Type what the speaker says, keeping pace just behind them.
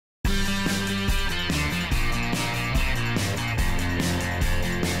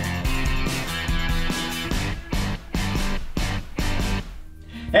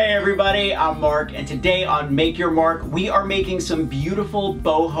everybody, I'm Mark, and today on Make Your Mark, we are making some beautiful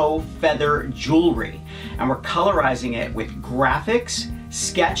boho feather jewelry. And we're colorizing it with graphics,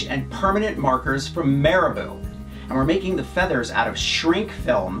 sketch, and permanent markers from Marabou. And we're making the feathers out of shrink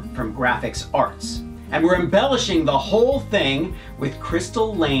film from Graphix Arts. And we're embellishing the whole thing with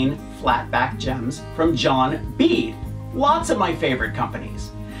Crystal Lane flat-back gems from John Bead. Lots of my favorite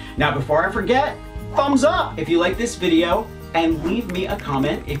companies. Now before I forget, thumbs up if you like this video, and leave me a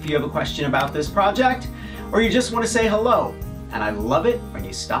comment if you have a question about this project, or you just want to say hello. And I love it when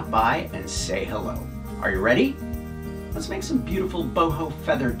you stop by and say hello. Are you ready? Let's make some beautiful boho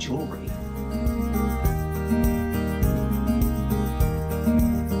feather jewelry.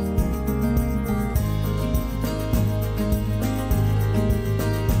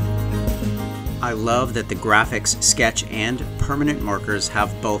 I love that the Graphix sketch and permanent markers have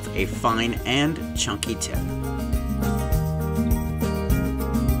both a fine and chunky tip.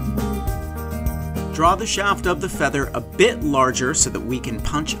 Draw the shaft of the feather a bit larger so that we can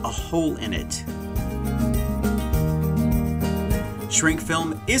punch a hole in it. Shrink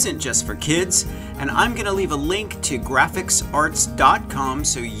film isn't just for kids, and I'm going to leave a link to graphixarts.com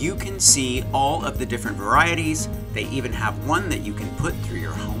so you can see all of the different varieties. They even have one that you can put through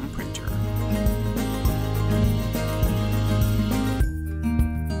your home printer.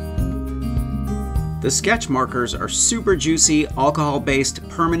 The sketch markers are super juicy, alcohol-based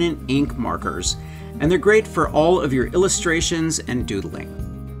permanent ink markers, and they're great for all of your illustrations and doodling.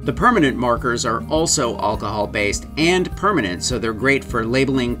 The permanent markers are also alcohol-based and permanent, so they're great for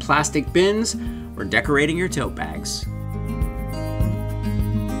labeling plastic bins or decorating your tote bags.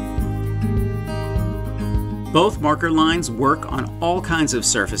 Both marker lines work on all kinds of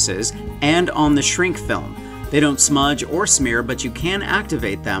surfaces and on the shrink film. They don't smudge or smear, but you can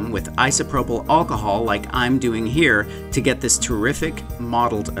activate them with isopropyl alcohol like I'm doing here to get this terrific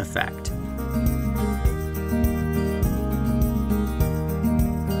mottled effect.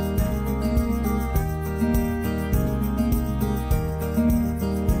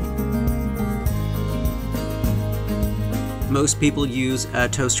 Most people use a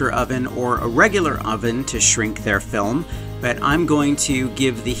toaster oven or a regular oven to shrink their film, but I'm going to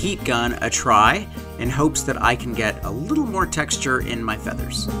give the heat gun a try in hopes that I can get a little more texture in my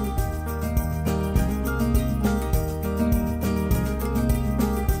feathers.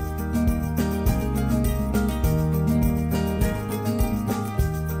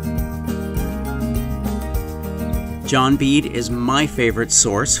 John Bead is my favorite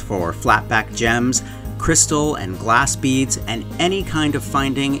source for flatback gems, crystal and glass beads, and any kind of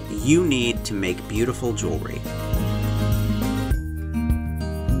finding you need to make beautiful jewelry.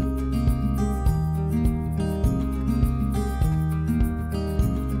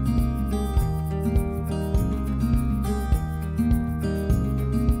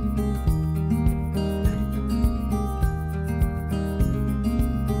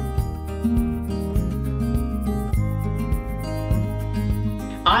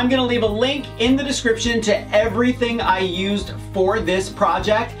 I'm going to leave a link in the description to everything I used for this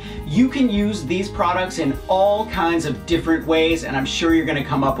project. You can use these products in all kinds of different ways, and I'm sure you're going to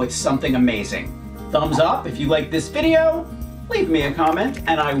come up with something amazing. Thumbs up if you like this video, leave me a comment,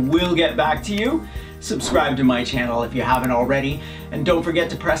 and I will get back to you. Subscribe to my channel if you haven't already, and don't forget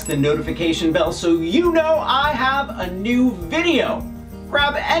to press the notification bell so you know I have a new video.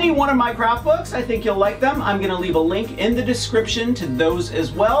 Grab any one of my craft books. I think you'll like them. I'm going to leave a link in the description to those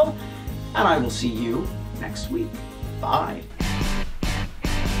as well. And I will see you next week. Bye.